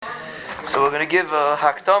So we're going to give a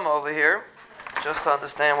hakdama over here, just to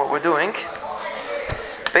understand what we're doing.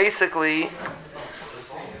 Basically,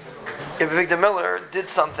 RavAvigdor Miller did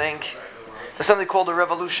something. There's something called a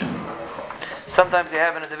revolution. Sometimes you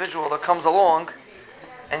have an individual that comes along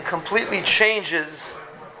and completely changes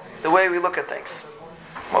the way we look at things.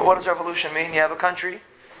 What does revolution mean? You have a country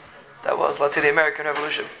that was, let's say, the American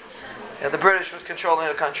Revolution. The British was controlling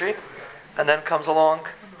a country, and then comes along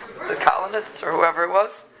the colonists or whoever it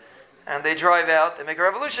was, and they drive out, they make a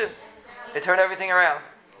revolution. They turn everything around.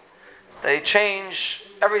 They change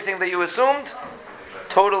everything that you assumed,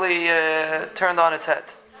 totally turned on its head.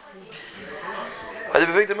 What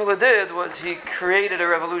RavAvigdor Miller did was he created a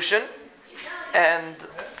revolution, and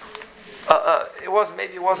it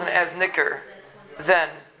wasn't as nicker then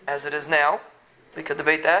as it is now. We could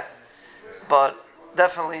debate that, but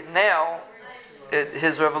definitely now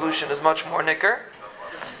his revolution is much more nicker.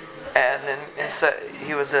 And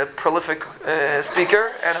he was a prolific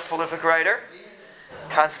speaker and a prolific writer,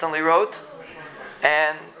 constantly wrote.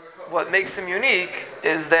 And what makes him unique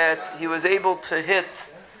is that he was able to hit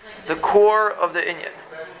the core of the inyan.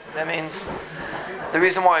 That means the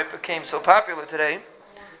reason why it became so popular today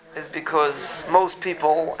is because most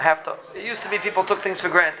people it used to be people took things for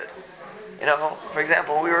granted. For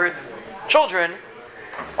example, when we were children,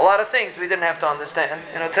 a lot of things we didn't have to understand.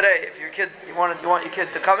 Today, if you want your kid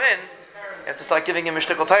to come in, you have to start giving him a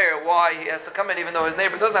shtickle tire why he has to come in, even though his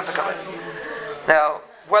neighbor doesn't have to come in. Now,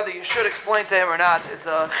 whether you should explain to him or not is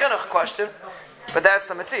a chinuch question, but that's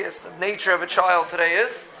the metzias. The nature of a child today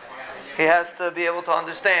is he has to be able to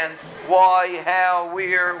understand why, how,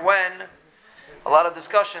 where, when. A lot of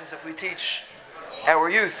discussions, if we teach our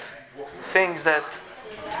youth things that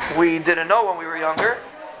we didn't know when we were younger,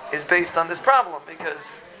 is based on this problem,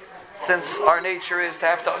 because since our nature is to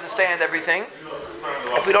have to understand everything,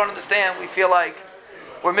 if we don't understand, we feel like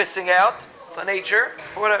we're missing out. It's a nature,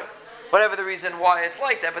 whatever the reason why it's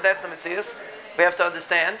like that, but that's the metzias. We have to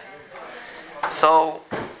understand. So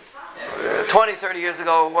 20, 30 years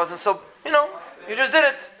ago, it wasn't so, you just did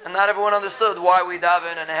it, and not everyone understood why we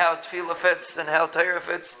daven and how tefillah fits and how Torah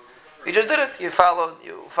fits. You just did it. You followed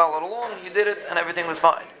along, you did it, and everything was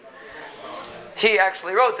fine. He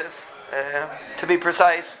actually wrote this, to be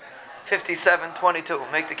precise,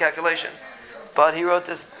 57:22. Make the calculation. But he wrote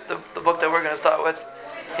this, the book that we're going to start with,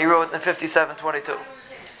 he wrote in 57:22.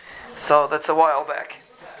 So that's a while back.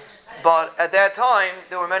 But at that time,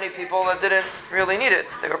 there were many people that didn't really need it.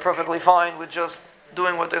 They were perfectly fine with just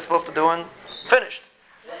doing what they're supposed to do and finished.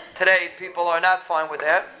 Today, people are not fine with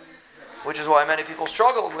that, which is why many people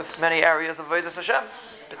struggle with many areas of Avodas Hashem.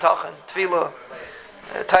 Bitachon, Tefillah,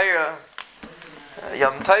 Torah,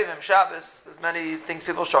 Yom Tovim, Shabbos. There's many things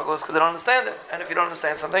people struggle with because they don't understand it. And if you don't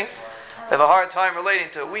understand something, they have a hard time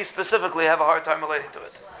relating to it. We specifically have a hard time relating to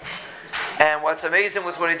it. And what's amazing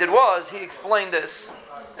with what he did was, he explained this,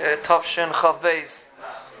 Tav Shin Chav Beis,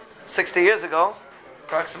 60 years ago,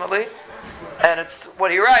 approximately. And it's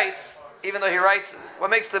what he writes, even though he writes,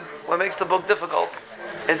 what makes the book difficult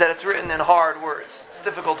is that it's written in hard words. It's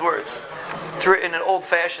difficult words. It's written in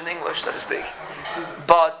old-fashioned English, so to speak.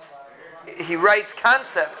 But he writes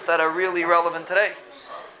concepts that are really relevant today.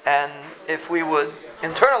 And if we would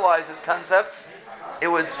internalize his concepts, it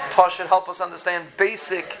would help us understand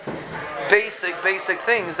basic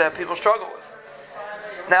things that people struggle with.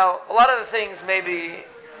 Now, a lot of the things maybe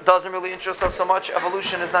doesn't really interest us so much.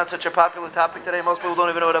 Evolution is not such a popular topic today. Most people don't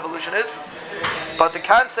even know what evolution is. But the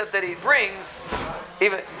concept that he brings, he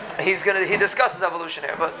discusses evolution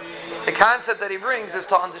here, but the concept that he brings is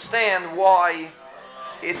to understand why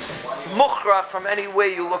it's mukhrach from any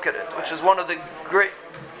way you look at it, which is one of the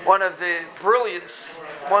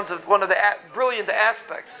brilliant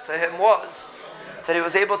aspects to him was that he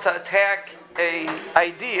was able to attack a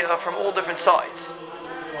idea from all different sides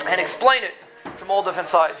and explain it from all different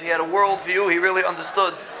sides. He had a worldview. He really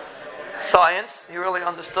understood science. He really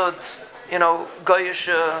understood, Goyish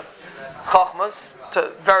chachmas.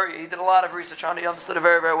 He did a lot of research on it. He understood it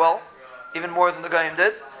very, very well, even more than the Goyim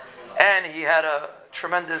did. And he had a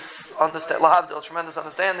tremendous understanding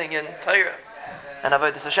in Torah and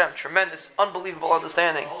Avodas Hashem. Tremendous, unbelievable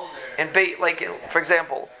understanding in for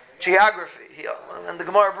example, geography. And the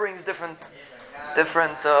Gemara brings different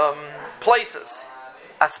places.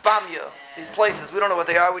 Aspamia, these places, we don't know what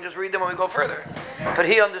they are, we just read them when we go further. But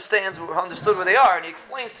he understood where they are, and he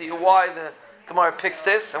explains to you why the Gemara picks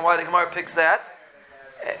this and why the Gemara picks that.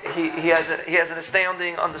 He has an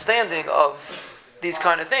astounding understanding of these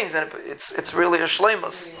kind of things, and it's really a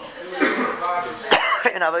shleimus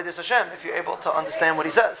in Avodas Hashem if you're able to understand what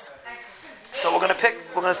he says. So we're going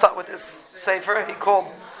to start with this sefer. He called,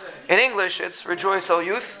 in English, it's Rejoice, O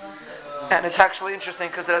Youth. And it's actually interesting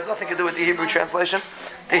because it has nothing to do with the Hebrew translation.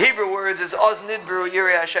 The Hebrew words is Oz Nidbru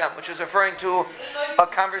Yirei Hashem, which is referring to a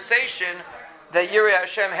conversation that Yirei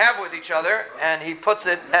Hashem have with each other, and he puts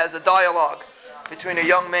it as a dialogue between a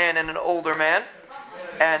young man and an older man.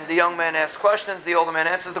 And the young man asks questions, the older man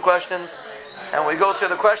answers the questions, and when we go through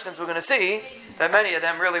the questions, we're going to see that many of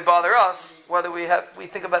them really bother us, whether we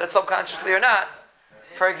think about it subconsciously or not.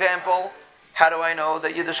 For example, how do I know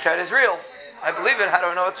that Yiddishkeit is real? I believe it. How do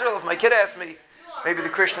I know it's real? If my kid asks me, maybe the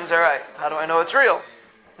Christians are right. How do I know it's real?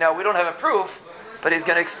 Now, we don't have a proof, but he's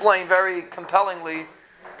going to explain very compellingly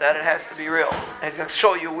that it has to be real. And he's going to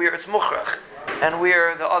show you where it's mukhrach and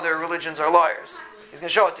where the other religions are liars. He's going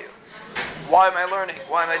to show it to you. Why am I learning?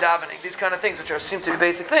 Why am I davening? These kind of things, which seem to be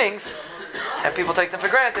basic things, and people take them for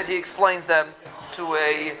granted. He explains them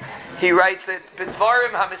he writes it,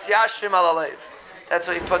 B'dvarim hamisyashvim alalev. That's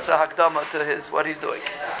why he puts a hakdama to what he's doing.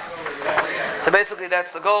 So basically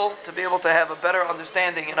that's the goal, to be able to have a better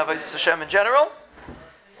understanding in Avodas Hashem in general.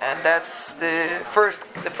 And that's the first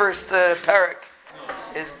parak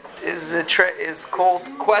is called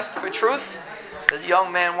Quest for Truth. The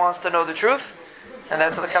young man wants to know the truth. And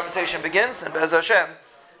that's how the conversation begins. And Be'ez Hashem,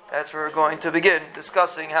 that's where we're going to begin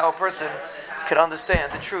discussing how a person can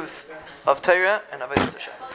understand the truth of Torah and Avodas Hashem.